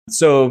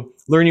So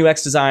Learn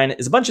UX design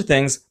is a bunch of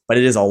things, but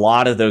it is a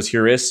lot of those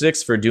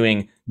heuristics for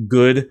doing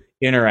good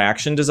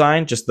interaction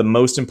design, just the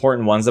most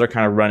important ones that are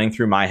kind of running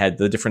through my head,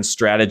 the different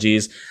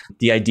strategies,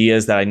 the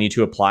ideas that I need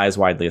to apply as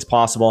widely as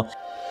possible.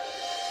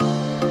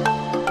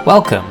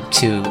 Welcome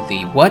to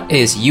the What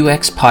is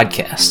UX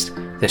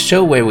podcast, the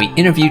show where we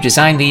interview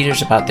design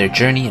leaders about their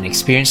journey and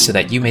experience so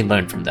that you may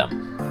learn from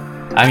them.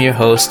 I'm your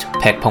host,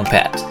 Pek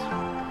Pongpat.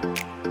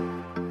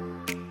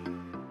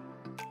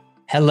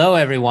 Hello,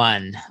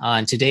 everyone.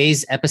 On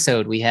today's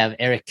episode, we have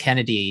Eric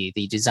Kennedy,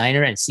 the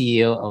designer and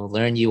CEO of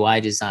Learn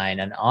UI Design,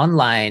 an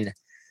online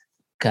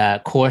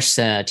course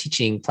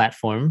teaching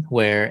platform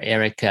where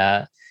Eric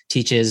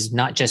teaches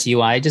not just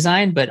UI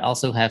design, but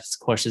also has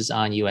courses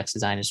on UX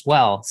design as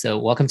well. So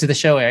welcome to the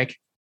show, Eric.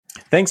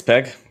 Thanks,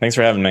 Peg. Thanks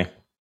for having me.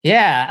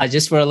 Yeah,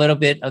 just for a little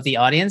bit of the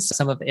audience,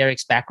 some of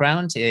Eric's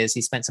background is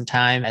he spent some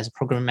time as a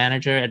program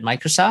manager at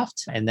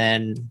Microsoft, and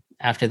then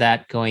after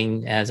that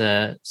going as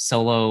a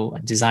solo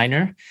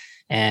designer.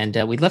 And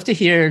we'd love to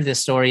hear the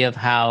story of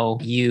how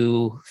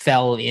you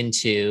fell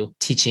into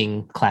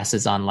teaching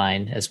classes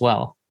online as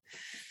well.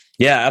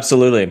 Yeah,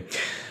 absolutely.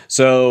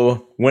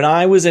 So when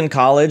I was in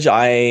college,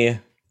 I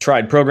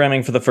tried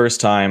programming for the first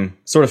time,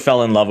 sort of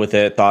fell in love with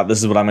it, thought this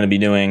is what I'm going to be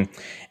doing,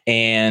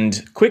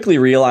 and quickly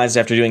realized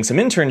after doing some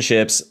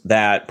internships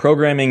that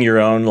programming your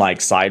own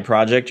side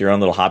project, your own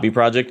little hobby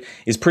project,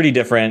 is pretty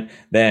different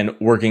than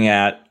working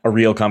at a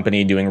real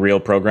company doing real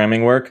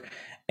programming work.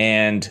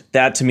 And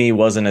that to me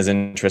wasn't as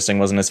interesting,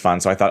 wasn't as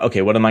fun. So I thought,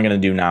 okay, what am I going to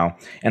do now?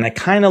 And I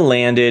kind of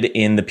landed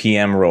in the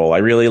PM role. I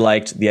really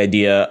liked the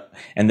idea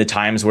and the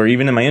times where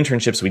even in my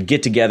internships, we'd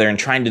get together and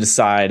trying to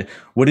decide,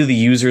 what do the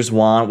users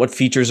want? What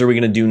features are we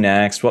going to do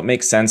next? What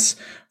makes sense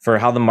for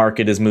how the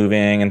market is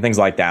moving and things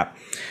like that.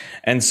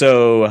 And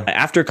so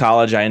after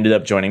college, I ended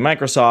up joining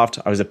Microsoft.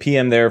 I was a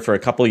PM there for a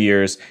couple of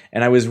years,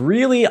 and I was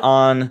really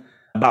on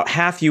about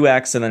half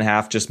UX and then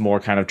half just more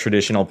kind of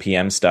traditional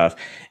PM stuff.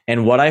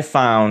 And what I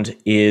found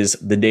is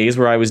the days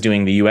where I was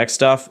doing the UX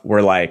stuff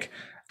were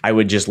I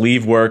would just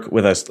leave work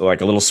with a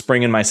little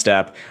spring in my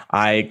step.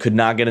 I could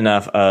not get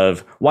enough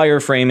of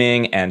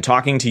wireframing and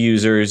talking to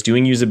users,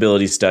 doing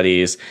usability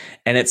studies.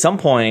 And at some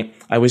point,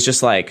 I was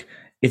just like,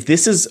 if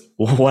this is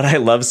what I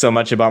love so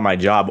much about my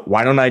job,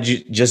 why don't I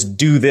just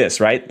do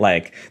this, right?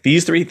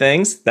 These three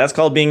things, that's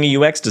called being a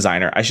UX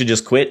designer. I should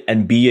just quit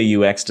and be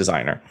a UX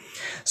designer.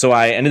 So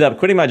I ended up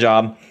quitting my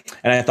job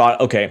and I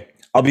thought, okay,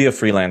 I'll be a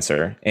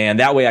freelancer. And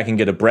that way I can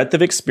get a breadth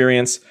of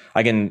experience.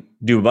 I can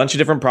do a bunch of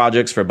different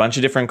projects for a bunch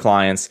of different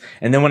clients.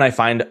 And then when I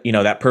find,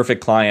 that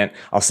perfect client,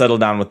 I'll settle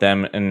down with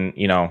them and,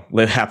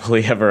 live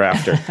happily ever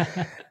after.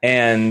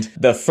 And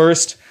the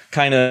first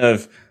kind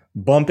of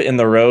bump in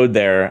the road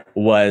there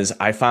was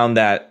I found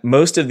that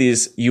most of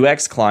these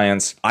UX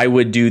clients, I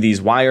would do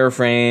these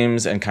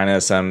wireframes and kind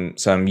of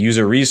some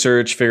user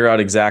research, figure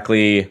out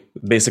exactly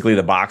basically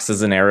the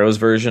boxes and arrows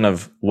version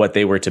of what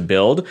they were to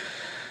build.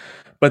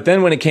 But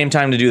then when it came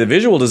time to do the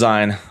visual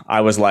design,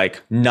 I was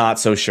not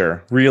so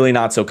sure, really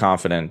not so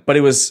confident. But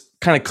it was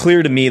kind of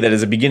clear to me that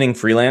as a beginning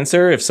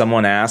freelancer, if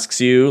someone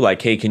asks you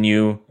hey, can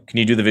you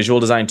do the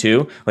visual design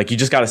too? You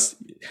just got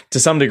to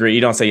some degree,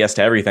 you don't say yes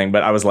to everything,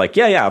 but I was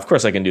yeah, of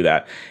course I can do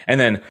that.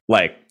 And then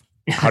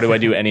how do I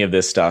do any of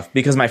this stuff?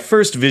 Because my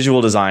first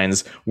visual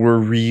designs were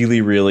really,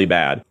 really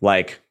bad.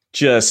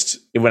 Just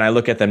when I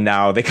look at them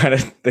now, they kind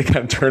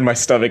of turn my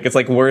stomach. It's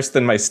worse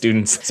than my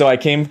students. So I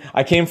came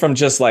from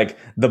just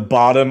the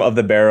bottom of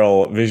the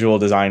barrel visual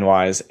design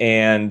wise.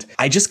 And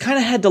I just kind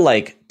of had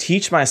to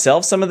teach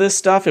myself some of this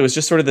stuff. It was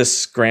just sort of this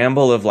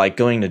scramble of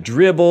going to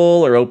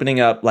Dribbble or opening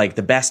up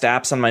the best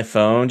apps on my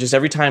phone. Just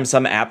every time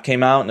some app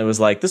came out and it was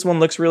this one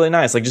looks really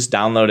nice, just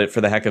download it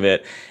for the heck of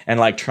it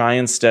and try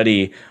and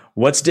study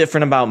what's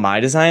different about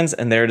my designs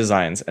and their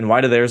designs and why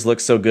do theirs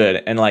look so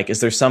good? And is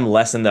there some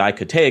lesson that I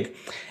could take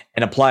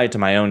and apply it to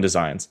my own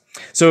designs?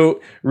 So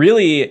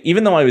really,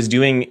 even though I was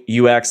doing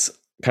UX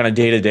kind of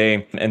day to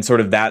day and sort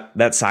of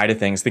that side of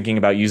things, thinking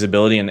about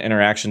usability and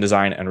interaction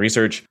design and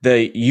research,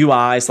 the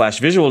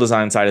UI/visual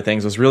design side of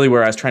things was really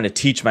where I was trying to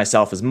teach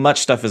myself as much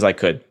stuff as I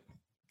could.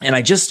 And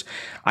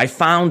I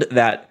found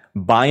that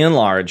by and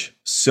large,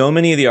 so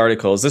many of the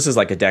articles, this is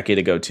a decade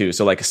ago too,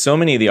 so so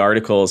many of the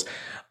articles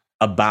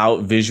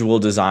about visual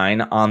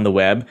design on the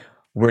web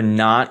were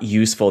not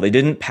useful. They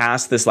didn't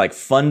pass this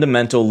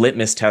fundamental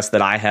litmus test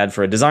that I had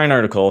for a design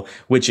article,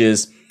 which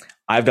is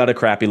I've got a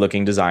crappy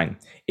looking design.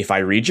 If I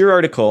read your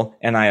article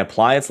and I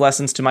apply its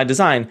lessons to my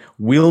design,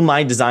 will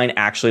my design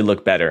actually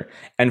look better?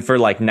 And for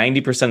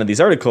 90% of these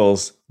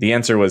articles, the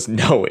answer was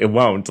no, it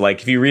won't.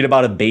 If you read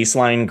about a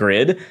baseline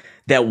grid,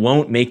 that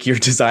won't make your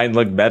design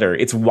look better.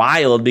 It's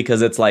wild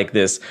because it's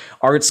this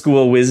art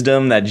school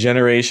wisdom that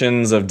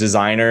generations of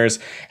designers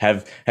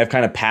have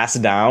kind of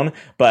passed down,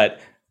 but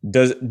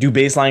do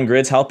baseline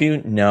grids help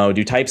you? No.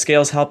 Do type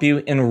scales help you?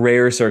 In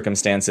rare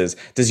circumstances.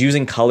 Does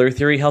using color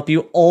theory help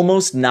you?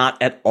 Almost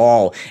not at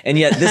all. And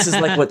yet this is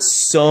what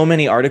so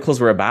many articles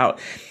were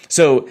about.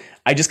 So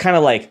I just kind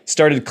of like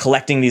started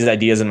collecting these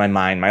ideas in my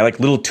mind, my like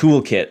little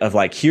toolkit of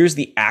like, here's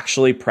the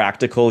actually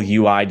practical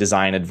UI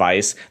design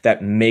advice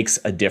that makes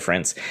a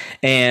difference.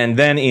 And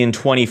then in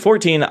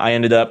 2014, I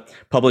ended up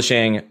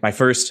publishing my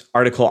first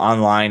article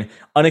online.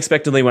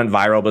 Unexpectedly went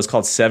viral. It was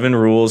called 7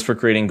 Rules for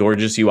Creating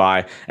Gorgeous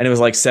UI. And it was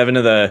like 7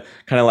 of the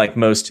kind of like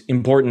most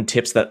important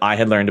tips that I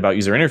had learned about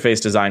user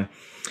interface design.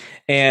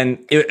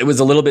 And it was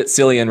a little bit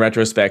silly in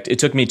retrospect. It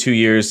took me 2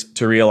 years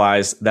to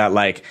realize that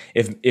like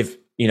if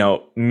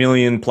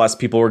million plus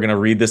people were going to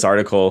read this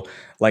article,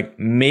 like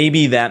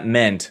maybe that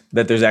meant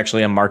that there's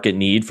actually a market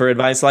need for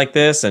advice like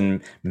this.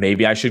 And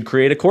maybe I should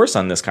create a course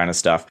on this kind of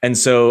stuff. And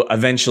so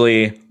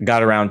eventually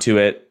got around to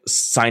it,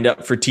 signed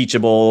up for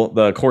Teachable,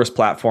 the course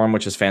platform,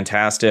 which is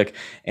fantastic,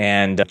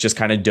 and just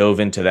kind of dove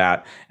into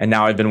that. And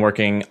now I've been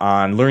working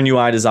on Learn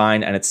UI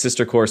Design and its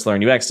sister course,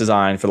 Learn UX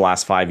Design, for the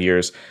last 5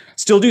 years.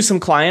 Still do some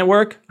client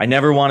work. I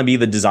never want to be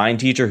the design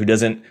teacher who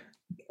doesn't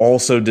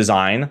also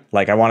design.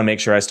 Like, I want to make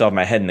sure I still have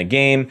my head in the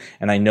game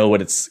and I know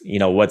what it's,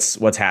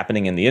 what's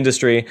happening in the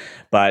industry.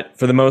 But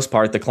for the most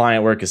part, the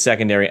client work is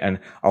secondary, and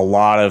a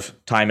lot of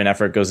time and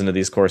effort goes into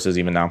these courses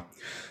even now.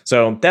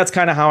 So that's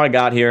kind of how I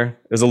got here.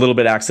 It was a little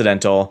bit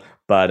accidental,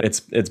 but it's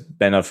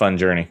been a fun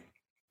journey.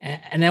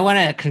 And I want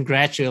to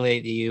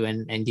congratulate you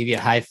and give you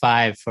a high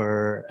five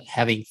for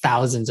having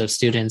thousands of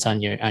students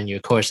on your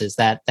courses.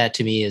 That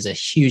to me is a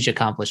huge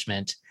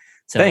accomplishment.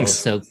 So, thanks.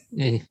 So,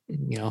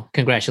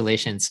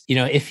 congratulations.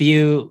 If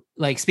you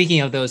like,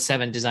 speaking of those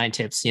 7 design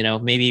tips,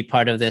 maybe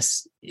part of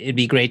this, it'd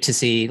be great to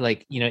see,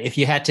 like, if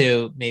you had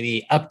to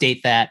maybe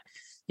update that,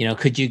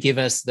 could you give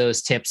us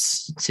those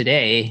tips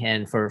today?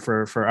 And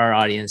for our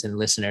audience and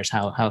listeners,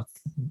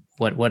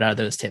 what are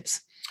those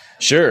tips?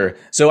 Sure.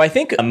 So I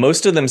think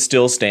most of them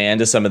still stand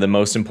as some of the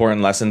most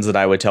important lessons that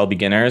I would tell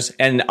beginners.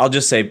 And I'll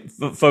just say,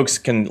 folks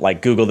can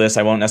like Google this.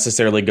 I won't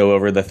necessarily go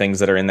over the things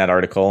that are in that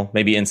article,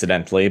 maybe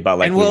incidentally, but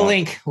like, and we'll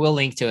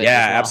link to it.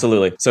 Yeah,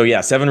 absolutely. So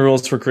yeah, 7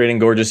 rules for creating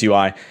gorgeous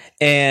UI.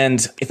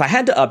 And if I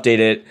had to update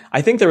it,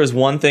 I think there was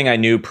one thing I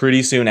knew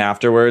pretty soon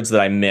afterwards that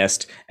I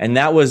missed, and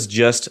that was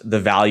just the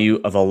value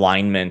of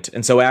alignment.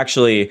 And so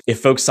actually, if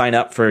folks sign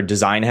up for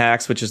Design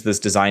Hacks, which is this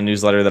design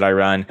newsletter that I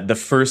run, the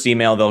first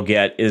email they'll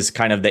get is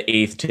kind of the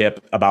 8th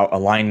tip about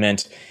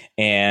alignment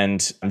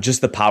and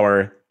just the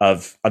power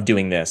of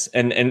doing this.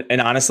 And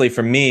honestly,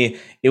 for me,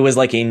 it was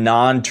like a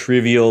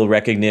non-trivial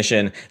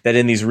recognition that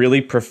in these really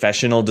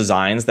professional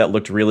designs that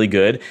looked really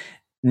good,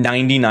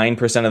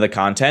 99% of the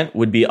content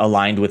would be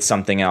aligned with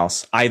something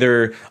else,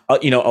 either,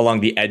 along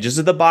the edges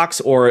of the box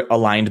or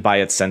aligned by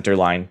its center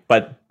line.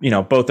 But,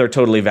 both are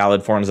totally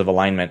valid forms of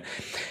alignment.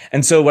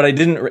 And so what I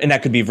didn't, and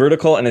that could be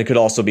vertical and it could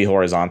also be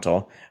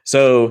horizontal.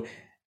 So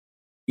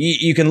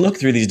you can look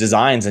through these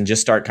designs and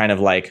just start kind of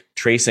like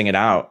tracing it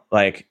out.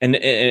 Like, and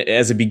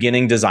as a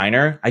beginning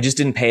designer, I just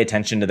didn't pay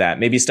attention to that.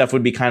 Maybe stuff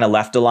would be kind of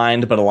left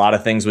aligned, but a lot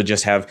of things would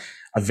just have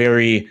a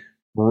very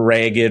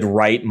ragged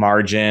right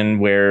margin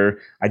where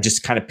I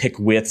just kind of pick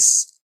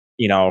widths,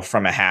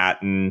 from a hat,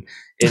 and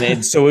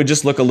so it would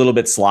just look a little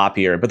bit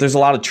sloppier. But there's a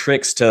lot of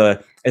tricks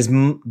to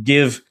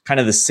give kind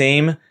of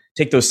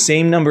take those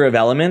same number of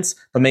elements,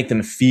 but make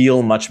them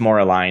feel much more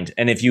aligned.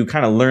 And if you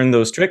kind of learn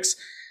those tricks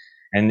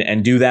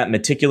and do that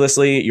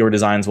meticulously, your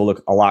designs will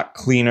look a lot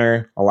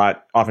cleaner,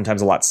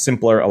 oftentimes a lot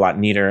simpler, a lot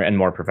neater, and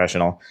more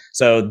professional.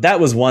 So that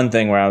was one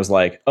thing where I was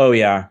like, oh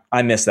yeah,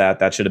 I missed that.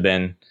 That should have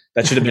been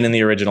in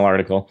the original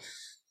article.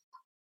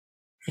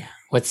 Yeah.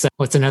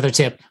 What's another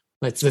tip?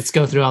 Let's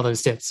go through all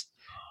those tips.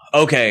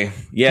 Okay.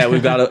 Yeah,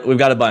 we've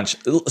got a bunch.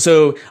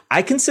 So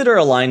I consider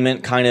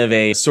alignment kind of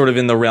a sort of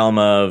in the realm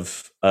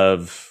of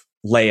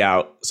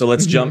layout. So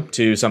let's jump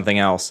to something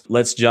else.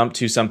 Let's jump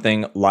to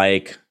something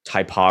like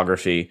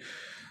typography.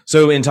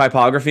 So in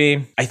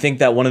typography, I think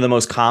that one of the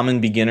most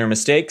common beginner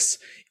mistakes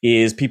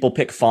is people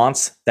pick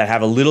fonts that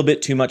have a little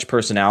bit too much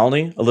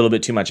personality, a little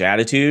bit too much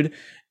attitude.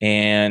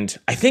 And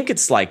I think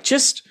it's like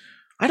just,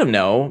 I don't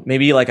know,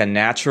 maybe like a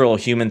natural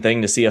human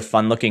thing to see a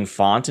fun looking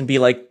font and be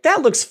like,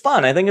 that looks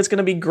fun. I think it's going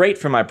to be great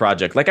for my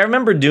project. Like I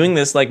remember doing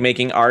this, like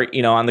making art,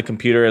 on the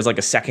computer as like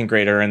a second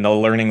grader in the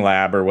learning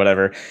lab or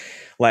whatever,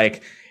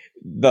 like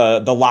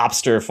the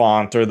lobster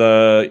font or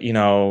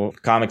the,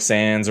 Comic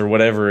Sans or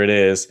whatever it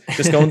is,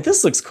 just going,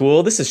 this looks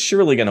cool. This is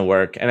surely going to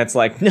work. And it's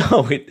like,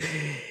 no,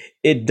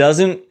 it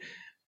doesn't.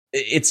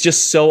 It's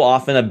just so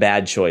often a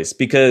bad choice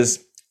because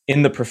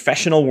in the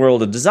professional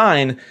world of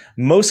design,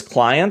 most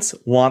clients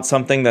want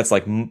something that's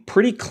like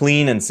pretty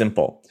clean and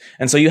simple.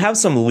 And so you have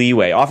some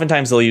leeway.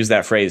 Oftentimes they'll use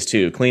that phrase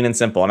too, clean and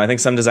simple. And I think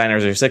some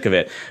designers are sick of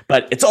it,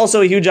 but it's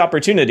also a huge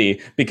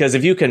opportunity because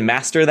if you can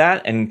master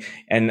that and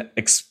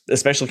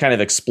especially kind of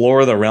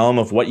explore the realm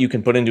of what you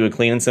can put into a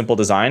clean and simple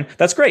design,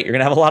 that's great. You're going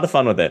to have a lot of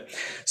fun with it.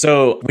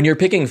 So when you're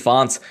picking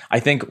fonts,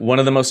 I think one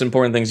of the most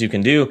important things you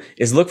can do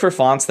is look for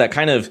fonts that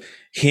kind of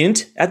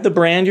hint at the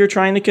brand you're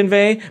trying to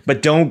convey,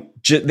 but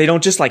they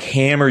don't just like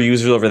hammer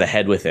users over the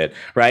head with it,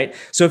 right?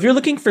 So if you're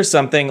looking for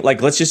something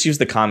like, let's just use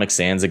the Comic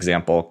Sans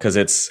example because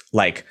it's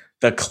like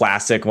the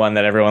classic one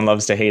that everyone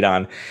loves to hate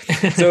on.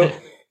 So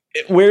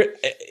where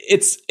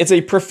it's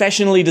a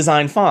professionally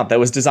designed font that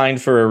was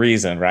designed for a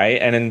reason, right?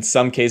 And in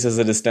some cases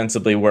it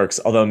ostensibly works,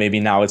 although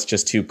maybe now it's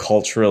just too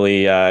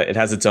culturally it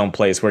has its own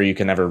place where you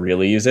can never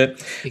really use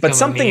it. But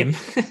something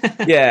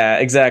yeah,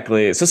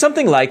 exactly. So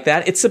something like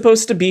that, it's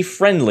supposed to be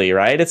friendly,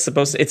 right? It's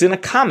in a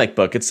comic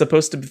book. It's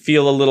supposed to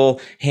feel a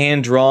little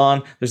hand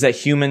drawn. There's that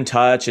human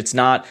touch. It's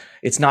not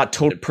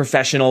totally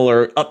professional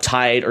or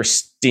uptight or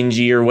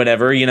stingy or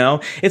whatever, you know?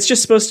 It's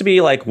just supposed to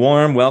be like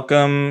warm,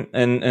 welcome,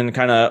 and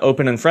kind of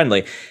open and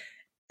friendly.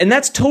 And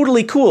that's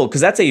totally cool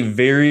because that's a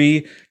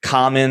very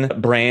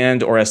common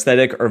brand or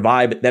aesthetic or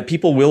vibe that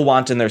people will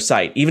want in their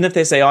site. Even if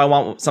they say, oh, I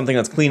want something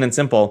that's clean and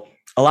simple,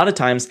 a lot of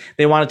times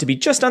they want it to be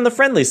just on the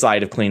friendly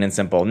side of clean and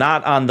simple,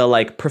 not on the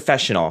like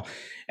professional.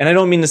 And I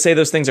don't mean to say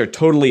those things are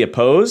totally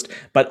opposed,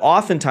 but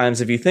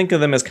oftentimes if you think of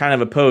them as kind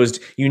of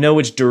opposed, you know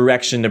which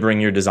direction to bring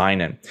your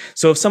design in.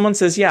 So if someone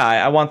says, yeah,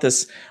 I want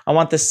this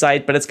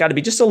site, but it's got to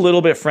be just a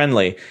little bit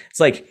friendly. It's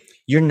like,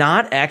 you're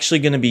not actually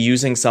going to be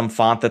using some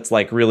font that's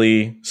like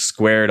really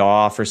squared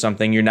off or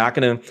something. You're not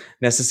going to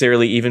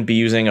necessarily even be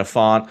using a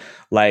font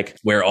like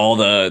where all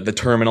the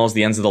terminals,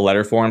 the ends of the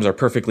letter forms are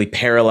perfectly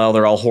parallel.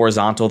 They're all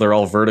horizontal. They're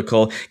all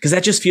vertical, because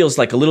that just feels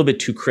like a little bit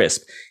too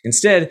crisp.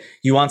 Instead,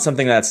 you want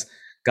something that's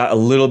got a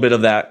little bit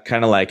of that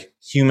kind of like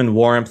human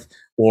warmth,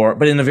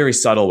 but in a very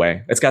subtle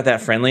way. It's got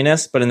that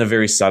friendliness, but in a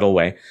very subtle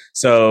way.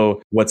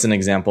 So what's an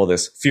example of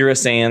this? Fira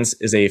Sans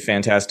is a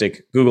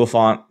fantastic Google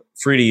font,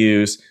 free to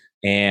use.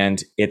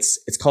 And it's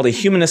called a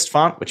humanist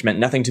font, which meant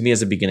nothing to me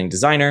as a beginning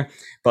designer.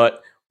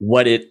 But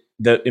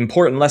the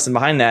important lesson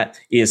behind that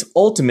is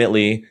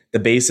ultimately the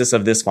basis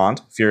of this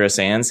font, Fira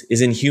Sans, is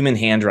in human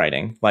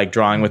handwriting, like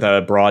drawing with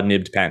a broad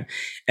nibbed pen.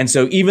 And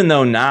so even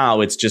though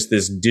now it's just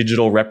this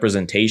digital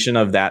representation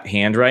of that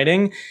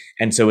handwriting,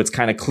 and so it's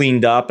kind of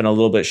cleaned up and a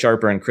little bit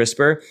sharper and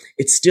crisper,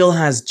 it still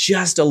has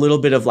just a little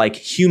bit of like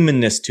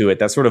humanness to it,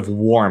 that sort of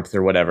warmth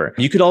or whatever.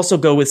 You could also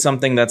go with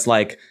something that's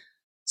like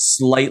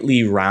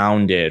slightly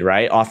rounded,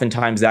 right?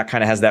 Oftentimes that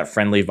kind of has that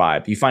friendly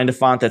vibe. You find a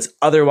font that's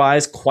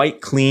otherwise quite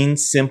clean,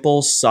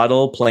 simple,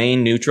 subtle,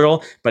 plain,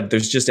 neutral, but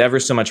there's just ever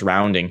so much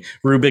rounding.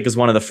 Rubik is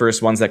one of the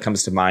first ones that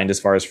comes to mind as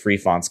far as free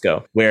fonts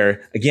go,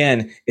 where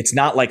again, it's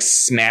not like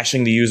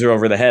smashing the user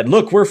over the head.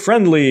 Look, we're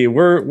friendly,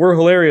 we're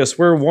hilarious,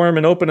 we're warm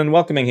and open and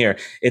welcoming here.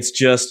 It's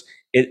just,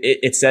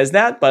 it says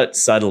that, but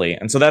subtly.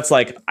 And so that's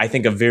like, I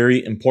think, a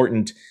very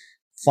important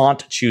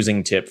font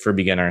choosing tip for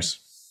beginners.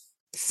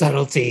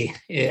 Subtlety.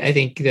 I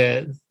think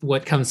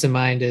what comes to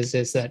mind is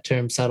that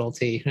term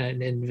subtlety,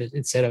 and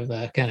instead of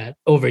kind of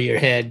over your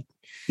head.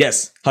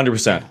 Yes,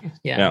 100%.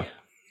 Yeah.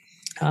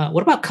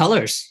 What about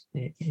colors?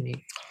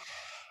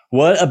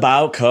 What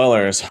about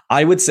colors?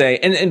 I would say,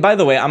 and by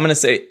the way, I'm going to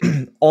say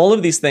all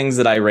of these things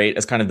that I rate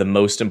as kind of the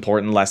most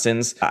important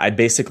lessons, I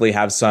basically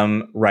have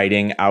some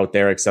writing out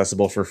there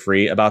accessible for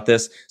free about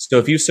this. So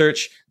if you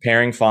search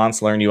pairing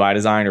fonts, learn UI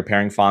design, or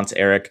pairing fonts,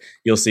 Eric,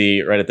 you'll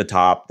see right at the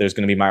top, there's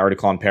going to be my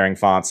article on pairing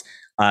fonts,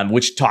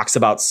 which talks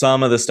about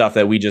some of the stuff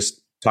that we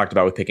just talked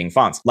about with picking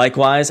fonts.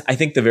 Likewise, I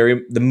think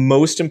the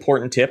most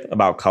important tip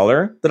about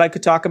color that I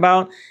could talk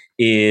about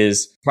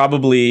is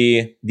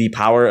probably the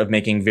power of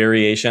making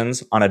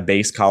variations on a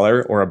base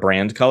color or a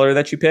brand color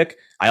that you pick.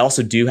 I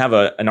also do have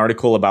an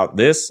article about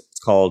this. It's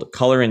called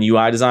Color in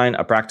UI Design,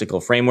 a Practical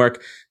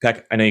Framework.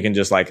 Peck, I know you can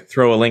just like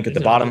throw a link at the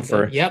bottom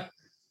for... Yep.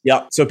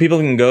 So people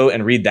can go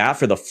and read that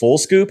for the full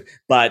scoop,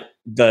 but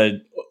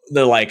the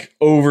like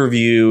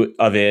overview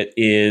of it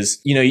is,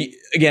 you know,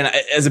 again,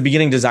 as a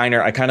beginning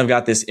designer, I kind of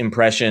got this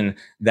impression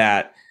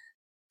that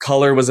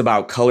color was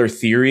about color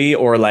theory,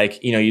 or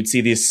like, you know, you'd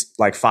see these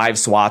like 5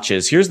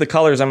 swatches. Here's the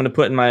colors I'm going to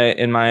put in my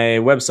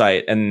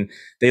website, and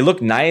they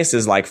look nice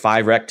as like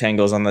 5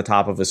 rectangles on the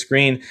top of a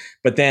screen.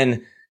 But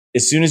then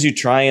as soon as you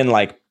try and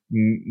like,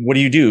 what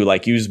do?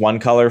 Like use one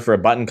color for a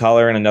button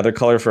color and another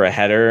color for a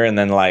header, and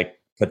then like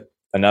put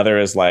another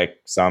as like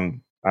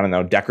some, I don't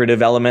know,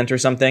 decorative element or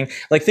something.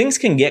 Like things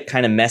can get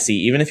kind of messy,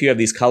 even if you have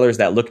these colors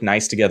that look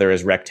nice together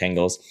as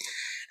rectangles.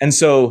 And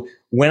so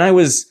when I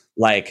was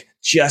like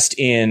just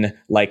in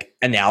like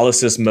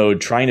analysis mode,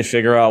 trying to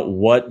figure out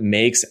what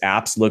makes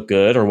apps look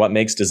good or what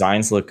makes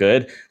designs look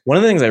good, one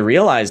of the things I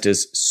realized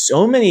is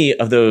so many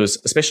of those,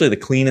 especially the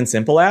clean and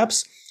simple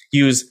apps,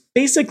 use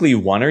basically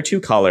 1 or 2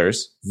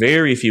 colors,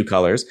 very few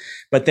colors,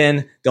 but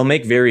then they'll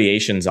make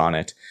variations on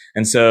it.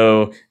 And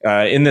so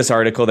in this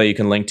article that you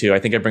can link to, I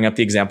think I bring up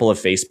the example of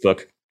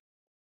Facebook.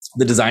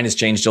 The design has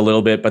changed a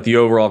little bit, but the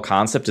overall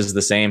concept is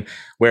the same,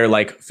 where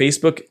like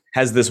Facebook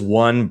has this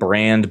one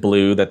brand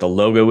blue that the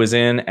logo is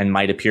in and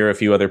might appear a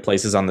few other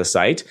places on the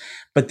site.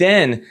 But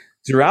then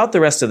throughout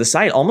the rest of the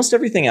site, almost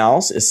everything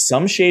else is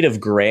some shade of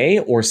gray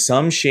or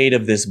some shade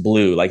of this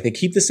blue. Like they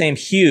keep the same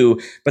hue,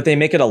 but they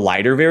make it a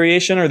lighter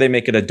variation or they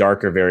make it a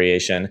darker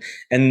variation.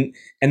 And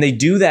they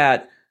do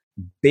that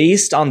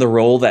based on the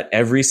role that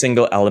every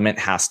single element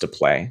has to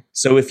play.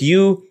 So if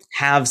you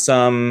have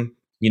some,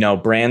 you know,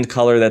 brand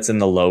color that's in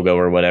the logo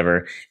or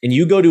whatever, and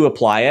you go to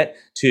apply it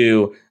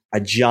to a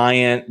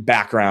giant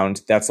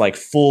background that's like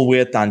full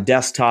width on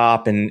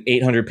desktop and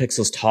 800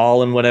 pixels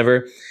tall and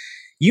whatever,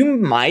 you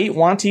might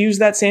want to use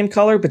that same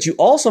color, but you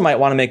also might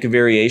want to make a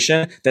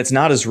variation that's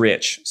not as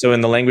rich. So in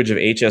the language of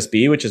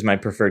HSB, which is my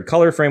preferred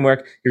color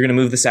framework, you're going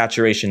to move the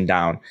saturation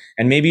down.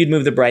 And maybe you'd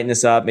move the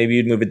brightness up, maybe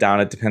you'd move it down.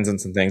 It depends on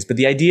some things. But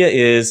the idea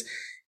is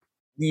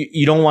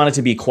you don't want it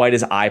to be quite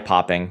as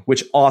eye-popping,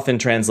 which often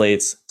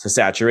translates to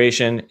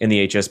saturation in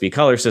the HSB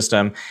color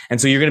system.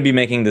 And so you're going to be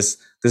making this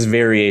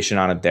variation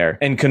on it there.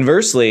 And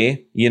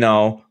conversely,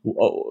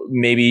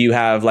 maybe you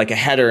have like a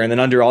header, and then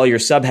under all your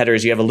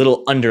subheaders, you have a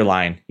little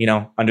underline,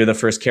 under the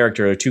first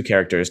character or two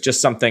characters, just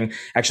something.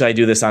 Actually, I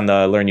do this on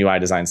the Learn UI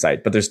Design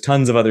site, but there's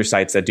tons of other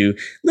sites that do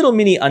little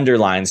mini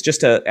underlines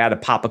just to add a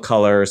pop of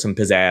color or some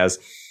pizzazz.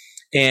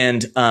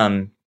 And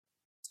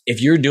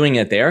if you're doing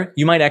it there,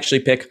 you might actually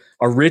pick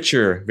a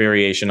richer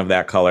variation of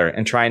that color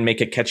and try and make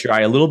it catch your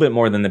eye a little bit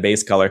more than the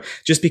base color,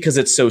 just because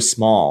it's so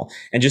small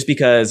and just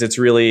because it's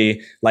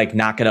really like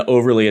not going to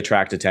overly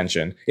attract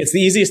attention. It's the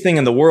easiest thing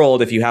in the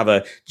world. If you have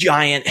a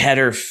giant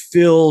header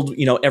filled,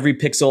 every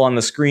pixel on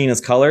the screen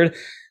is colored,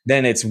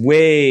 then it's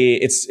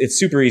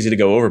super easy to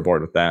go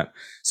overboard with that.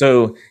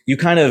 So you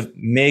kind of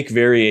make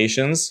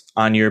variations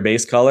on your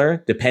base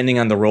color depending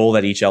on the role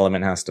that each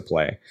element has to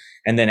play.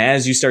 And then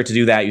as you start to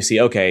do that, you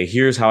see, okay,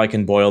 here's how I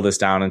can boil this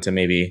down into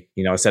maybe,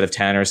 a set of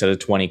 10 or a set of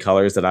 20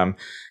 colors that I'm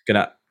going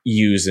to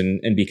use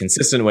and be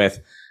consistent with.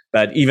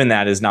 But even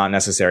that is not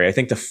necessary. I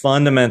think the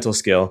fundamental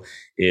skill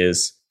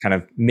is kind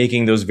of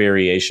making those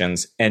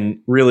variations and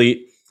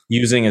really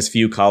using as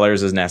few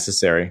colors as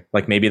necessary.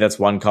 Like maybe that's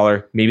one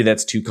color, maybe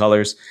that's two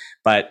colors,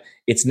 but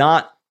it's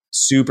not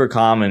super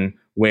common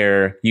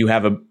where you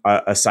have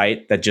a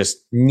site that just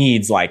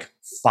needs like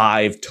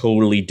 5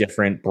 totally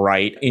different,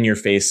 bright, in your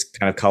face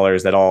kind of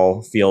colors that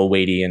all feel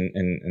weighty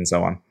and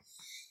so on.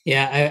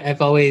 Yeah,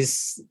 I've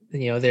always,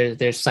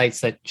 there's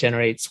sites that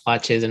generate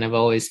swatches, and I've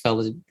always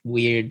felt it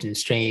weird and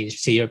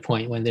strange, to your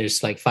point, when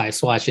there's like 5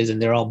 swatches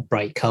and they're all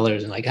bright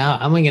colors, and like, how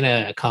am I going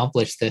to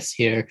accomplish this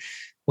here?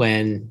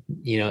 When,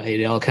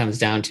 it all comes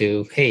down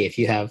to, hey, if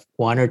you have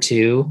 1 or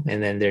 2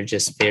 and then they're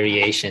just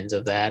variations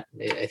of that,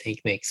 I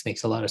think makes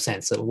a lot of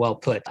sense. So well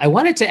put. I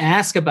wanted to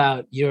ask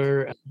about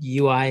your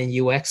UI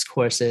and UX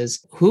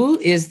courses. Who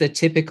is the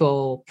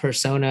typical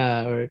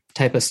persona or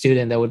type of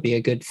student that would be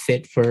a good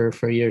fit for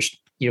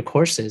your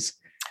courses?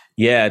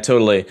 Yeah,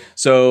 totally.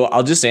 So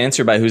I'll just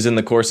answer by who's in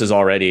the courses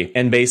already.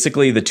 And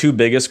basically the 2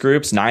 biggest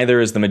groups,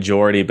 neither is the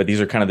majority, but these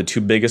are kind of the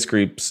 2 biggest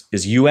groups,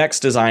 is UX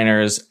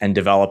designers and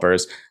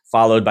developers,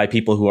 followed by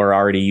people who are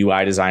already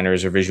UI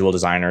designers or visual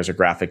designers or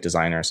graphic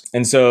designers.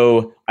 And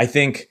so I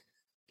think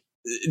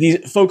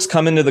these folks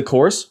come into the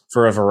course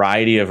for a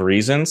variety of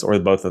reasons, or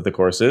both of the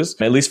courses,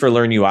 at least for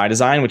Learn UI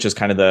Design, which is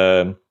kind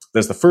of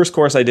there's the first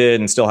course I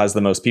did and still has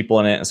the most people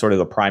in it and sort of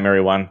the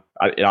primary one.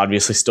 It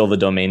obviously still the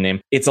domain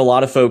name. It's a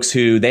lot of folks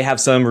who they have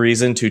some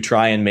reason to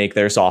try and make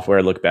their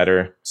software look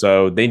better.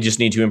 So they just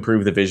need to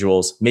improve the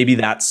visuals. Maybe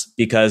that's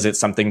because it's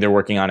something they're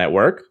working on at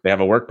work. They have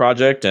a work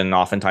project and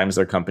oftentimes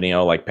their company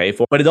will like pay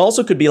for it. But it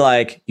also could be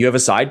like you have a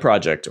side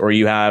project, or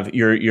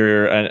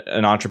you're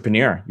an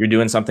entrepreneur. You're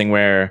doing something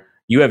where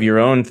you have your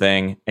own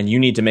thing and you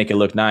need to make it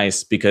look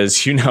nice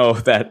because you know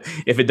that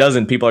if it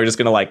doesn't, people are just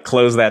going to like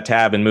close that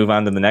tab and move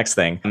on to the next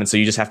thing. And so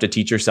you just have to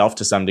teach yourself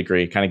to some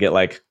degree, kind of get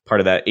like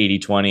part of that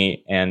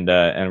 80-20 and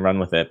run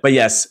with it. But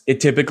yes, it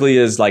typically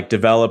is like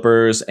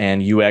developers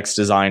and UX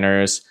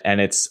designers.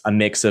 And it's a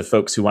mix of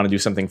folks who want to do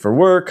something for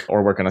work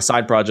or work on a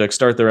side project,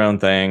 start their own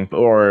thing,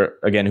 or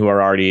again, who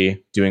are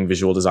already doing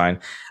visual design.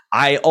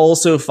 I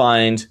also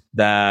find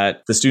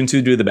that the students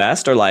who do the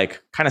best are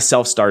like kind of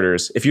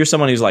self-starters. If you're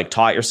someone who's like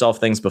taught yourself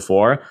things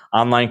before,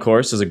 online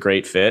course is a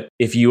great fit.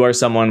 If you are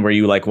someone where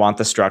you like want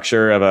the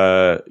structure of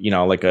a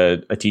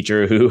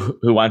teacher who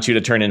wants you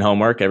to turn in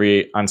homework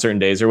on certain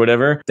days or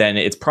whatever, then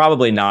it's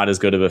probably not as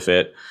good of a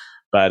fit.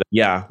 But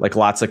yeah, like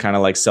lots of kind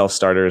of like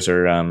self-starters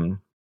or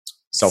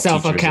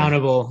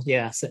self-accountable.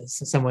 Yeah. So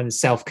someone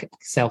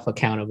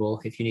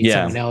self-accountable. If you need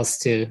someone else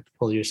to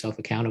hold yourself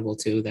accountable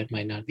to, that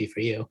might not be for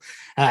you.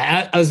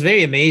 I was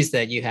very amazed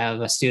that you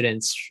have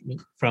students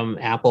from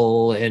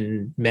Apple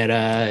and Meta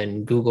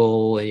and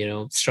Google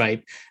and,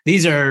 Stripe.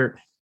 These are,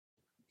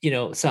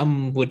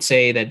 some would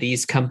say that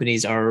these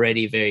companies are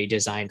already very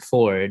design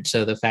forward.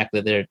 So the fact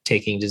that they're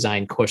taking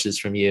design courses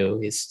from you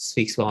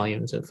speaks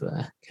volumes of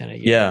kind of.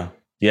 Yeah.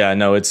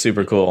 No, it's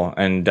super cool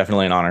and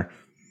definitely an honor.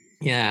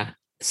 Yeah.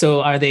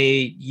 So are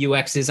they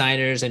UX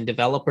designers and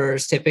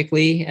developers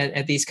typically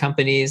at these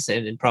companies,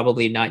 and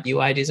probably not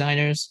UI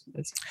designers?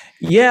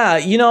 Yeah,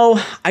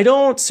 I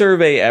don't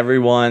survey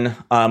everyone,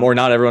 or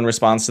not everyone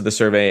responds to the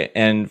survey.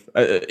 And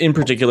in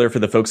particular for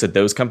the folks at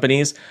those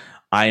companies,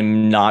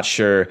 I'm not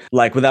sure.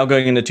 Like, without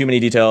going into too many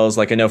details,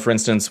 like I know, for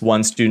instance,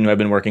 one student who I've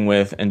been working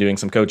with and doing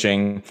some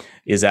coaching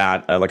is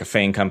at like a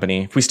FANG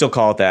company. If we still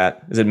call it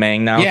that. Is it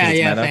Mang now?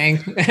 Yeah, FANG.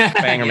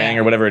 FANG or Mang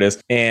or whatever it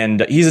is.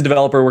 And he's a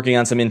developer working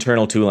on some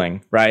internal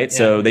tooling, right? Yeah.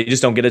 So they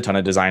just don't get a ton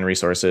of design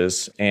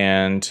resources.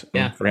 And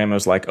for him, it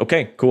was like,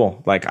 okay,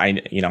 cool. Like,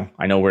 I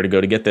know where to go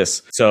to get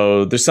this.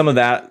 So there's some of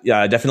that.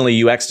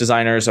 Definitely UX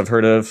designers I've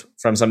heard of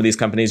from some of these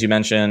companies you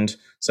mentioned.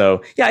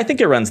 So yeah, I think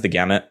it runs the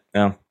gamut.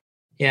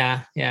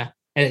 Yeah.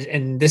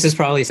 And this is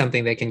probably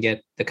something that can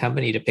get the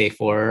company to pay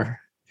for.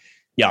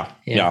 Yeah.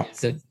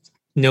 It's a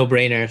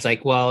no-brainer. It's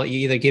like, well, you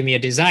either give me a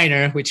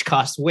designer, which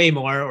costs way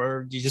more,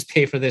 or you just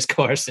pay for this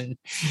course. And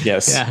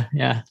Yes.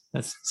 yeah,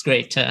 that's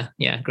great.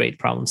 Great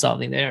problem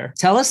solving there.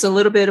 Tell us a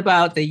little bit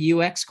about the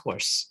UX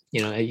course.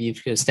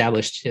 You've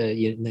established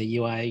the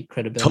UI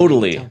credibility.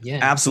 Totally. Yeah.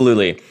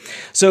 Absolutely.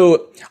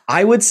 So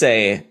I would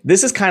say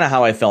this is kind of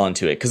how I fell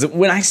into it. Because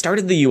when I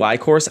started the UI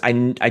course, I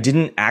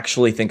didn't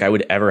actually think I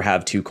would ever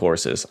have two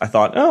courses. I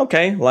thought, oh,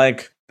 okay,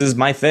 like this is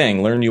my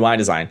thing, learn UI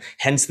design,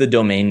 hence the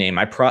domain name.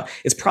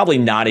 It's probably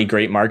not a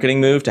great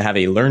marketing move to have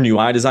a learn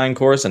UI design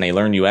course and a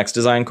learn UX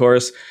design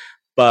course,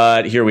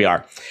 but here we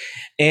are.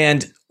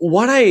 And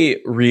what I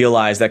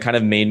realized that kind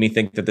of made me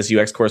think that this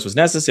UX course was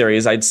necessary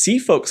is I'd see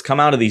folks come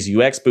out of these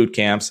UX boot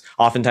camps,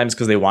 oftentimes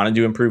because they wanted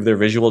to improve their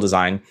visual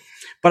design.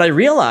 But I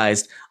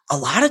realized a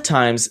lot of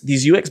times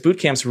these UX boot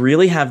camps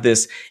really have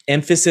this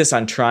emphasis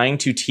on trying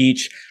to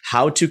teach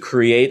how to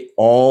create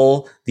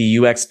all the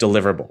UX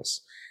deliverables,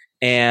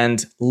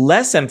 and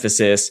less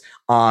emphasis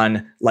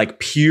on like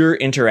pure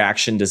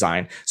interaction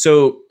design.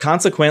 So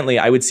consequently,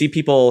 I would see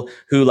people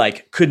who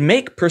like could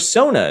make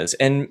personas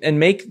and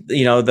make,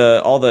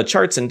 all the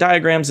charts and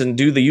diagrams and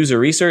do the user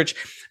research.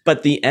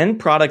 But the end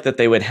product that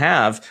they would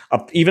have,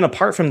 even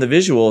apart from the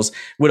visuals,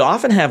 would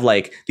often have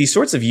like these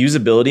sorts of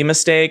usability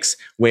mistakes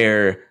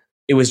where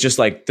it was just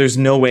like, there's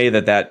no way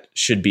that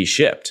should be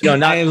shipped.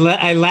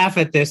 I laugh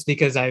at this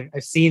because I've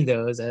seen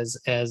those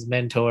as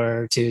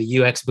mentor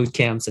to UX boot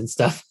camps and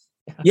stuff.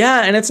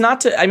 Yeah. And it's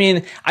not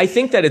I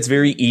think that it's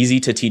very easy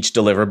to teach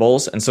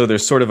deliverables. And so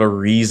there's sort of a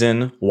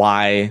reason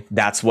why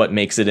that's what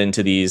makes it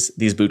into these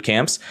boot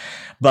camps.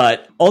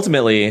 But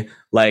ultimately,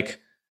 like,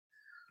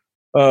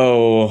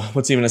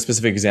 what's even a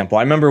specific example?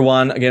 I remember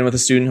one again with a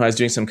student who I was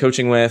doing some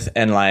coaching with,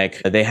 and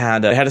like they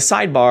had a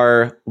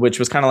sidebar, which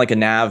was kind of like a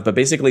nav, but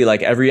basically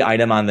like every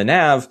item on the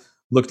nav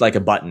looked like a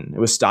button. It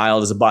was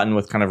styled as a button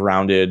with kind of a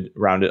rounded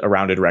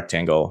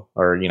rectangle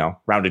or,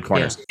 rounded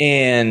corners. Yeah.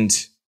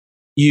 And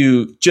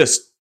you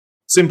just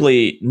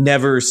simply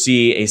never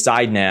see a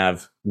side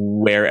nav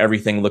where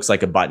everything looks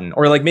like a button,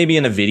 or like maybe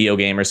in a video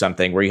game or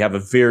something where you have a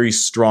very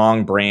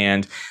strong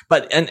brand,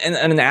 but and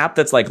an app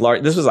that's like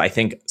large. This was, I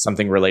think,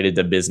 something related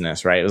to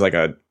business, right? It was like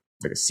a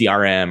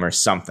CRM or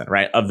something,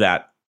 right? Of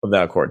that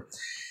accord.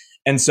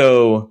 And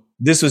so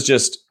this was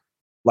just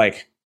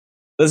like,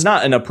 that's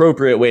not an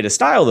appropriate way to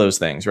style those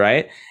things,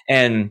 right?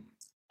 And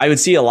I would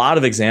see a lot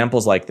of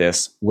examples like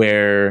this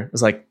where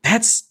it's like,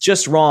 that's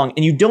just wrong.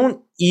 And you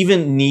don't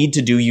even need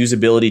to do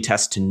usability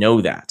tests to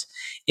know that.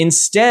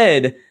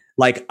 Instead,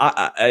 like,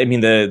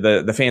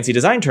 the fancy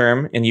design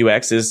term in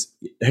UX is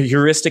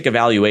heuristic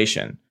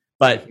evaluation.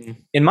 But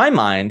in my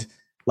mind,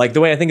 like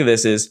the way I think of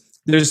this is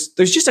there's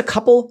just a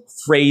couple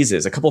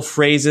phrases, a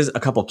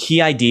couple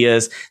key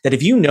ideas that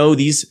if you know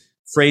these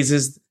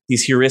phrases,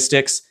 these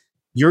heuristics,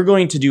 you're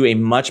going to do a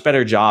much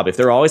better job if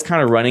they're always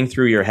kind of running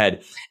through your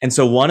head. And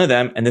so one of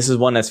them, and this is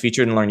one that's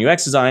featured in Learn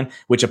UX Design,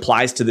 which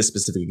applies to this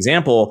specific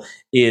example,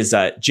 is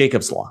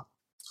Jacob's Law.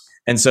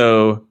 And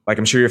so, like,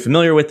 I'm sure you're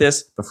familiar with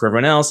this, but for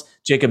everyone else,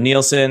 Jakob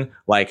Nielsen,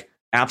 like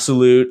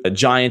absolute a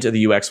giant of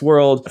the UX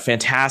world,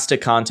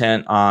 fantastic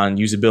content on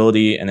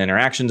usability and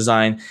interaction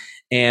design.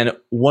 And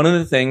one of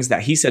the things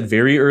that he said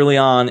very early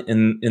on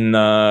in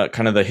the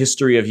kind of the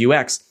history of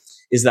UX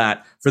is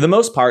that for the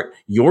most part,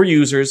 your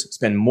users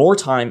spend more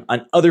time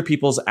on other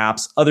people's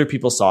apps, other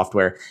people's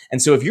software.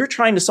 And so if you're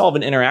trying to solve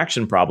an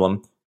interaction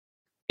problem,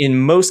 in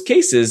most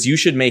cases, you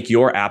should make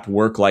your app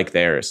work like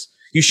theirs.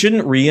 You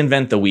shouldn't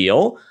reinvent the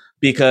wheel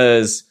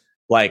because,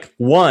 like,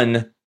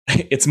 one,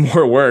 it's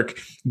more work,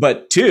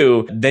 but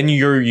two, then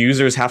your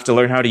users have to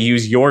learn how to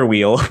use your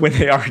wheel when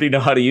they already know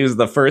how to use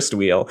the first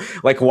wheel.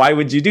 Like, why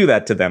would you do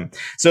that to them?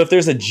 So if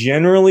there's a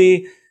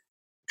generally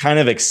kind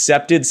of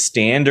accepted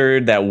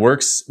standard that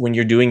works when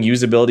you're doing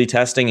usability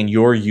testing and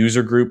your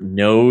user group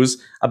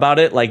knows about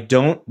it, like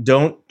don't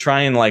try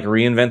and like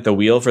reinvent the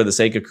wheel for the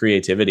sake of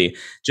creativity.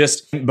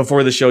 Just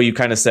before the show, you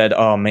kind of said,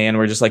 oh man,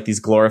 we're just like these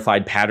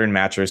glorified pattern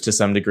matchers to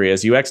some degree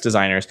as UX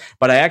designers.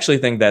 But I actually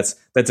think that's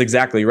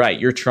exactly right.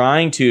 You're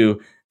trying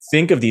to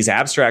think of these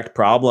abstract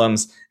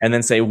problems and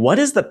then say, what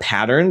is the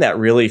pattern that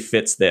really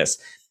fits this?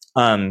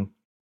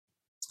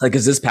 Like,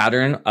 is this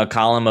pattern a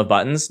column of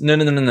buttons?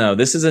 No.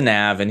 This is a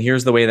nav, and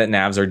here's the way that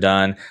navs are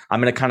done.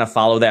 I'm going to kind of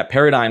follow that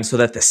paradigm so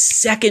that the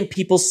second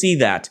people see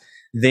that,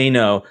 they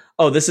know,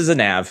 oh, this is a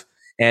nav.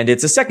 And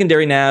it's a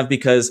secondary nav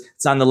because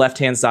it's on the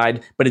left-hand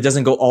side, but it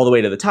doesn't go all the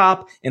way to the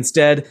top.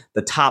 Instead,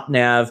 the top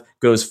nav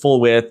goes full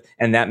width,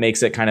 and that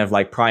makes it kind of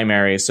like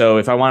primary. So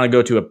if I want to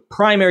go to a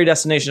primary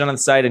destination on the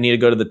site, I need to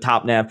go to the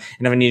top nav.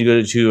 And if I need to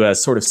go to a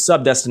sort of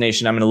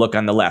sub-destination, I'm going to look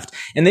on the left.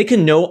 And they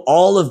can know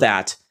all of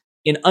that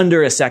in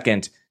under a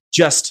second,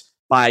 just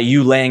by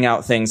you laying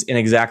out things in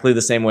exactly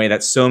the same way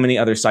that so many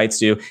other sites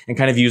do, and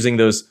kind of using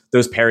those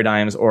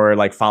paradigms or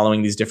like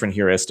following these different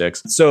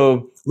heuristics.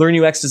 So Learn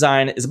UX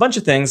design is a bunch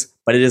of things,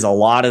 but it is a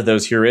lot of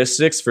those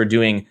heuristics for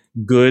doing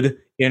good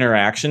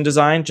interaction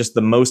design, just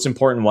the most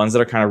important ones that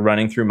are kind of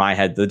running through my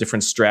head, the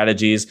different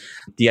strategies,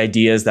 the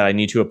ideas that I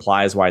need to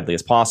apply as widely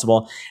as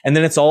possible. And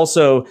then it's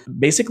also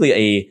basically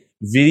a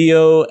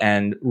video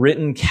and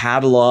written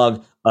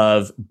catalog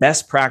of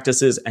best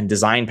practices and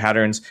design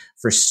patterns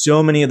for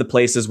so many of the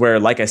places where,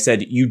 like I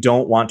said, you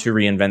don't want to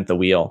reinvent the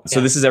wheel. Yeah.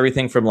 So this is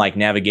everything from like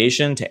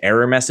navigation to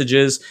error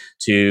messages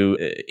to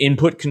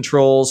input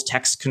controls,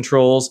 text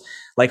controls.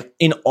 Like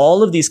in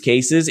all of these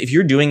cases, if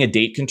you're doing a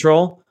date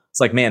control,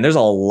 it's like, man, there's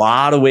a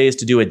lot of ways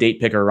to do a date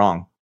picker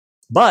wrong.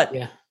 But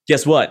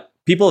guess what?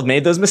 People have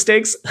made those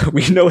mistakes.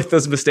 We know what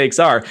those mistakes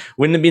are.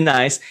 Wouldn't it be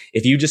nice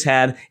if you just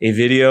had a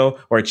video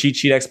or a cheat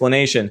sheet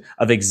explanation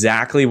of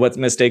exactly what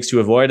mistakes to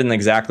avoid and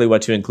exactly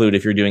what to include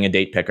if you're doing a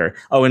date picker?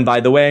 Oh, and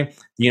by the way,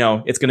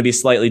 it's going to be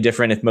slightly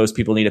different if most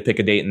people need to pick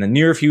a date in the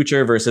near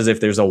future versus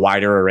if there's a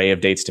wider array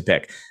of dates to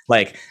pick.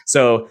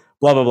 So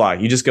blah, blah, blah.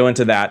 You just go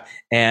into that.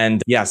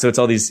 And so it's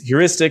all these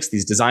heuristics,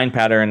 these design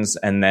patterns,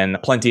 and then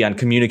plenty on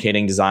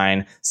communicating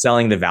design,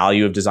 selling the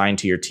value of design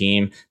to your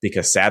team,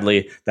 because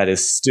sadly, that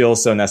is still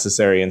so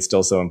necessary and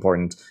still so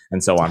important,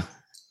 and so on.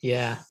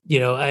 Yeah.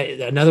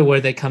 Another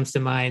word that comes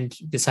to mind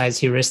besides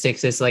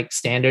heuristics is like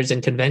standards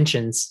and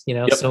conventions.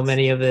 So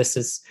many of this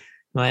is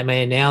my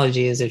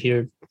analogy is if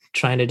you're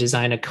trying to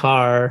design a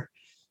car,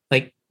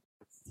 like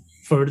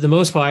for the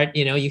most part,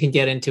 you can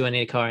get into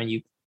any car and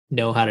you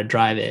know how to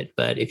drive it.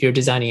 But if you're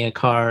designing a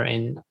car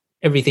and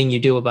everything you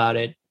do about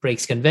it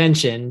breaks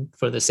convention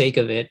for the sake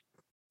of it,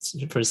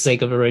 for the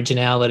sake of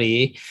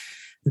originality,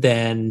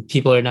 then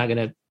people are not going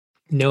to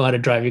know how to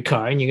drive your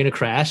car and you're going to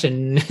crash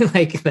and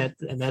like that.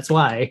 And that's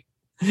why.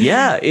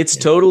 Yeah, it's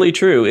totally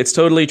true. It's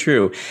totally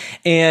true.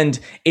 And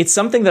it's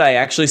something that I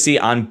actually see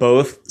on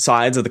both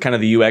sides of the kind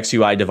of the UX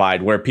UI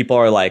divide, where people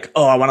are like,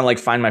 oh, I want to like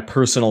find my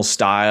personal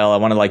style. I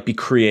want to like be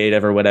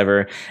creative or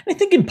whatever. And I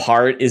think in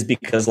part is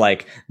because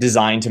like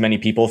design to many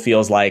people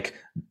feels like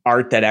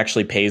art that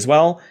actually pays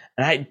well.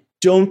 And I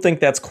don't think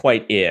that's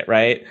quite it,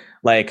 right?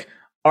 Like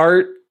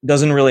art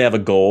doesn't really have a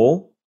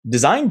goal.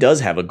 Design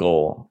does have a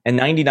goal, and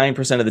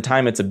 99% of the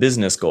time it's a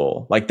business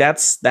goal. Like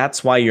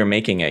that's why you're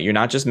making it. You're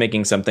not just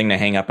making something to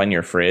hang up on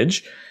your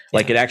fridge.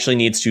 Like it actually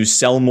needs to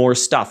sell more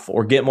stuff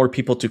or get more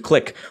people to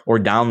click or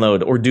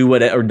download or do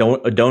what or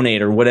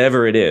donate or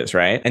whatever it is,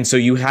 right? And so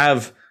you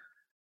have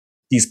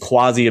these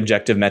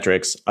quasi-objective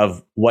metrics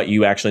of what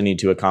you actually need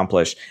to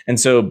accomplish. And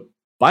so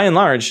by and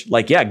large,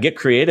 get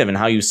creative in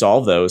how you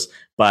solve those,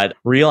 but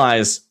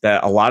realize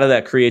that a lot of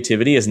that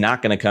creativity is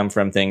not going to come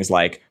from things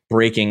like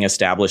breaking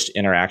established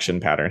interaction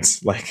patterns.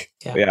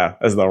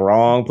 That's the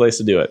wrong place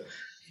to do it.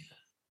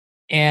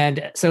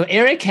 And so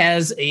Eric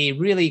has a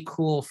really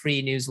cool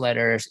free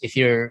newsletter. If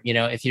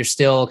you're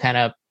still kind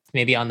of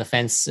maybe on the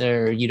fence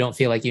or you don't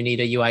feel like you need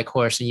a UI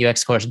course, a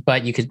UX course,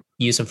 but you could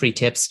use some free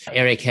tips.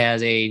 Eric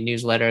has a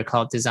newsletter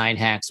called Design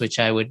Hacks, which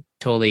I would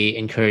totally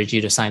encourage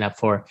you to sign up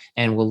for.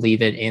 And we'll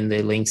leave it in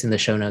the links in the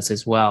show notes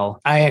as well.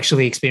 I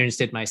actually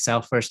experienced it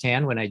myself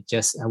firsthand when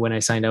I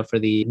signed up for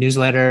the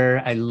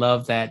newsletter. I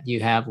love that you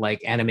have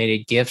like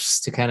animated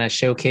GIFs to kind of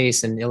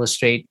showcase and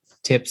illustrate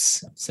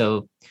tips.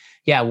 So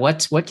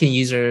what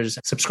can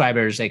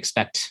subscribers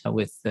expect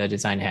with the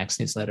Design Hacks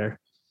newsletter?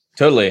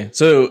 Totally.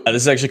 So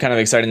this is actually kind of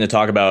exciting to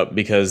talk about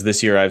because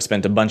this year I've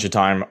spent a bunch of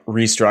time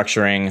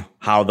restructuring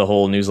how the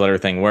whole newsletter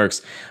thing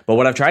works. But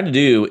what I've tried to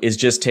do is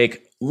just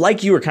take,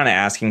 like you were kind of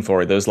asking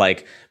for, those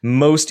like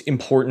most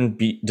important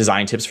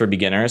design tips for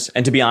beginners.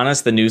 And to be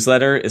honest, the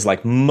newsletter is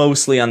like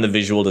mostly on the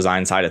visual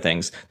design side of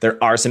things.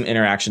 There are some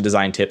interaction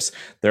design tips.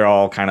 They're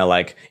all kind of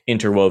like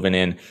interwoven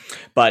in.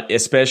 But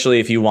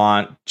especially if you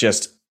want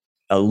just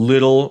a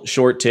little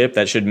short tip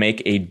that should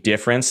make a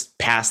difference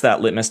past that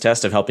litmus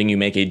test of helping you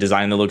make a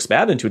design that looks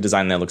bad into a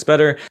design that looks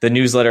better. The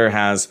newsletter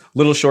has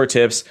little short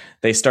tips.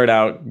 They start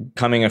out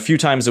coming a few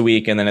times a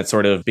week, and then it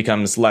sort of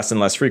becomes less and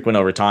less frequent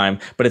over time.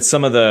 But it's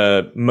some of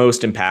the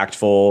most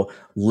impactful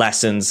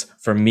lessons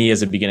for me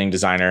as a beginning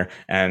designer,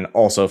 and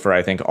also for,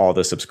 I think, all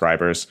the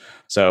subscribers.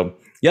 So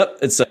yep,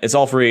 it's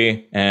all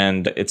free,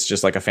 and it's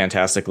just like a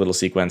fantastic little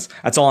sequence.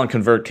 That's all on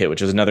ConvertKit,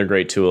 which is another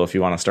great tool if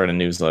you want to start a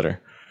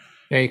newsletter.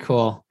 Very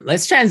cool.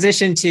 Let's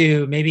transition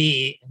to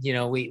maybe,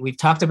 we've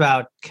talked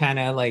about kind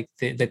of like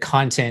the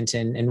content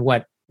and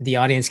what the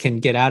audience can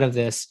get out of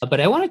this.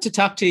 But I wanted to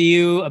talk to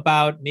you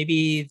about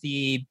maybe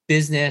the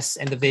business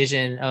and the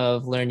vision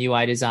of Learn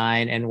UI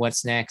Design and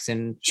what's next,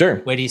 and sure,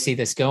 where do you see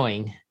this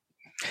going?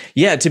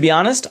 Yeah, to be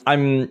honest, I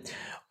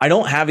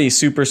don't have a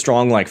super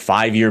strong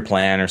 5-year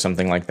plan or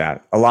something like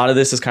that. A lot of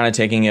this is kind of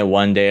taking it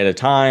one day at a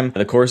time.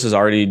 The course is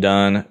already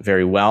done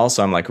very well,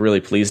 so I'm really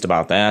pleased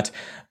about that.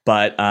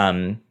 But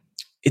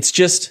it's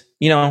just,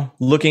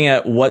 looking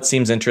at what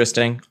seems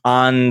interesting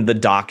on the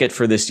docket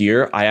for this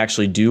year. I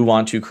actually do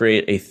want to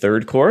create a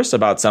third course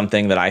about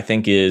something that I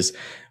think is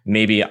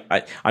maybe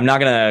I'm not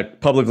going to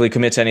publicly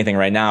commit to anything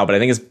right now, but I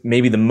think it's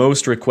maybe the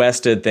most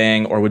requested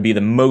thing or would be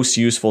the most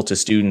useful to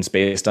students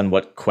based on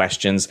what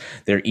questions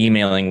they're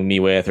emailing me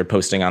with or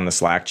posting on the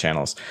Slack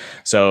channels.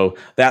 So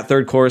that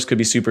third course could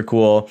be super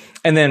cool.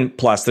 And then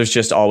plus there's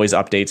just always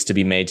updates to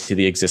be made to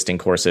the existing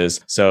courses.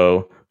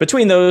 So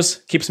between those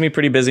keeps me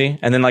pretty busy.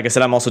 And then, like I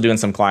said, I'm also doing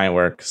some client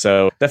work.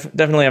 So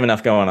definitely have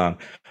enough going on.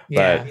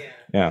 Yeah. But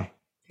yeah.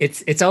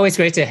 It's always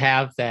great to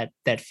have that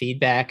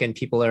feedback, and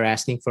people are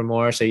asking for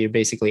more. So you're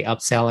basically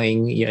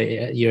upselling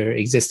your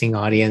existing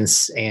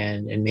audience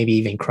and maybe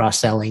even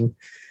cross-selling.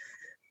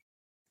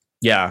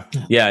 Yeah.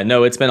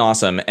 No, it's been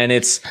awesome. And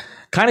it's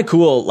kind of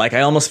cool. Like,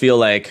 I almost feel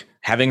like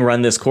having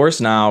run this course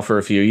now for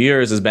a few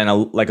years has been a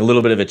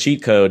little bit of a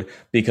cheat code,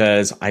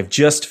 because I've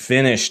just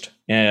finished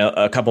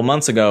a couple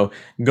months ago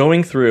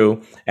going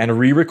through and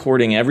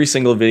re-recording every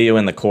single video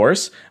in the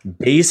course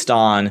based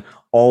on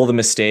all the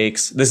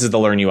mistakes. This is the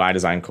Learn UI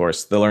Design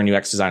course. The Learn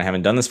UX Design, I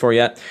haven't done this for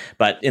yet,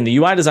 but in the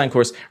UI Design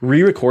course,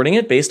 re-recording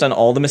it based on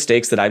all the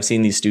mistakes that I've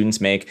seen these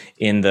students make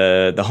in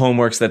the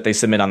homeworks that they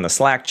submit on the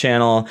Slack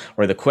channel,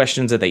 or the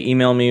questions that they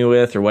email me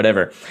with, or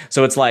whatever.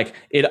 So it's like,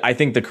 I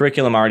think the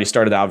curriculum already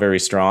started out very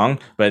strong,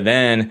 but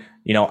then,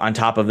 on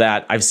top of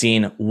that, I've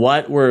seen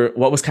what were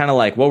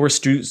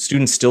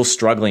students still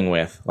struggling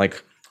with?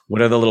 Like,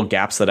 what are the little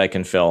gaps that I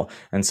can fill?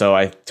 And so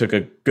I took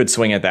a good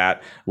swing at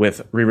that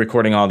with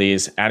re-recording all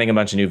these, adding a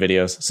bunch of new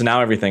videos. So now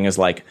everything is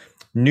like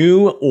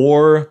new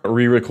or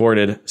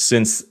re-recorded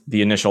since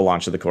the initial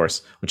launch of the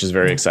course, which is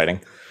very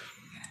exciting.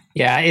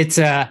 Yeah,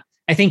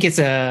 I think it's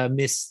a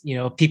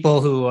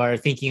people who are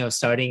thinking of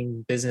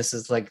starting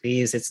businesses like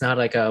these, it's not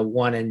like a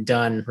one and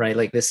done, right?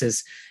 Like, this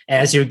is,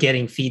 as you're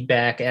getting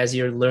feedback, as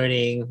you're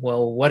learning,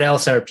 well, what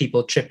else are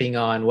people tripping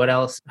on? What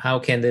else, how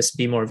can this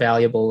be more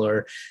valuable?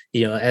 Or,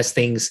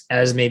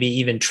 as maybe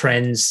even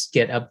trends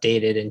get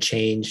updated and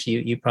changed,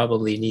 you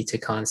probably need to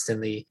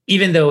constantly,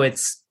 even though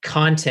it's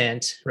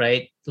content,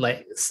 right?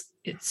 Like,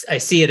 I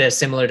see it as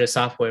similar to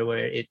software,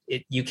 where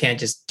you can't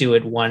just do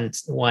it one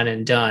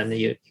and done.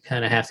 You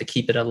kind of have to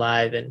keep it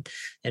alive and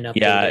update.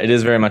 Yeah, it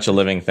is very much a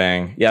living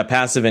thing. Yeah,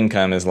 passive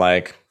income is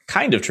like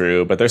kind of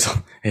true, but there's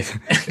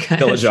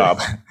still a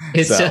job.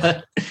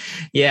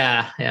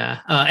 Yeah.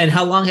 And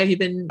how long have you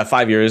been?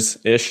 5 years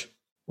ish.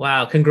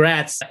 Wow,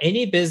 congrats.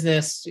 Any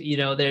business,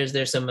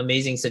 there's some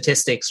amazing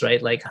statistics,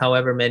 right? Like,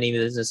 however many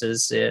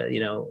businesses,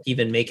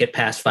 even make it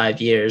past 5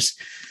 years.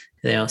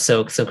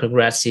 So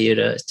congrats to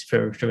you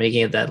for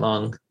making it that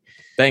long.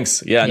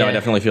 Thanks. Yeah, no, I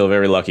definitely feel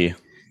very lucky.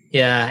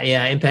 Yeah.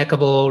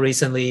 Impeccable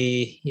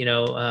recently,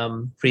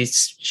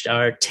 reached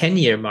our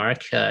 10-year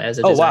mark as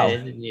a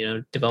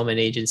design, development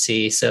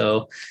agency.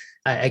 So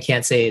I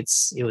can't say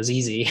it was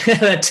easy,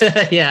 but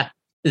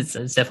it's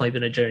definitely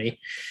been a journey.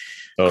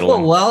 Totally.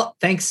 Cool. Well,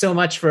 thanks so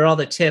much for all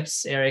the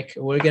tips, Eric.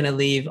 We're going to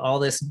leave all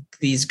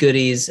these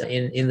goodies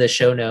in the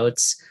show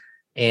notes.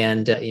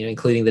 And,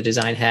 including the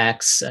Design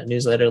Hacks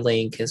newsletter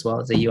link, as well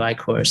as the UI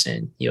course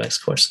and UX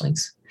course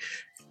links.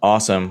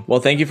 Awesome. Well,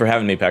 thank you for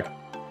having me, Pek.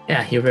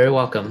 Yeah, you're very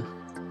welcome.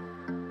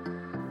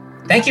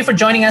 Thank you for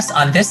joining us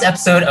on this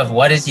episode of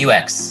What is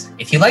UX?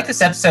 If you like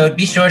this episode,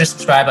 be sure to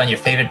subscribe on your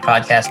favorite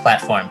podcast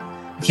platform.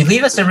 If you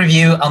leave us a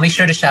review, I'll make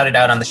sure to shout it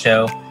out on the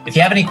show. If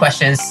you have any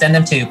questions, send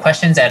them to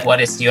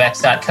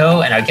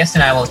questions@whatisux.co, and our guest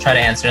and I will try to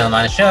answer them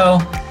on the show.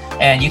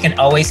 And you can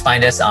always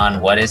find us on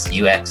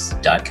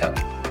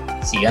whatisux.co.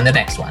 See you on the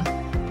next one.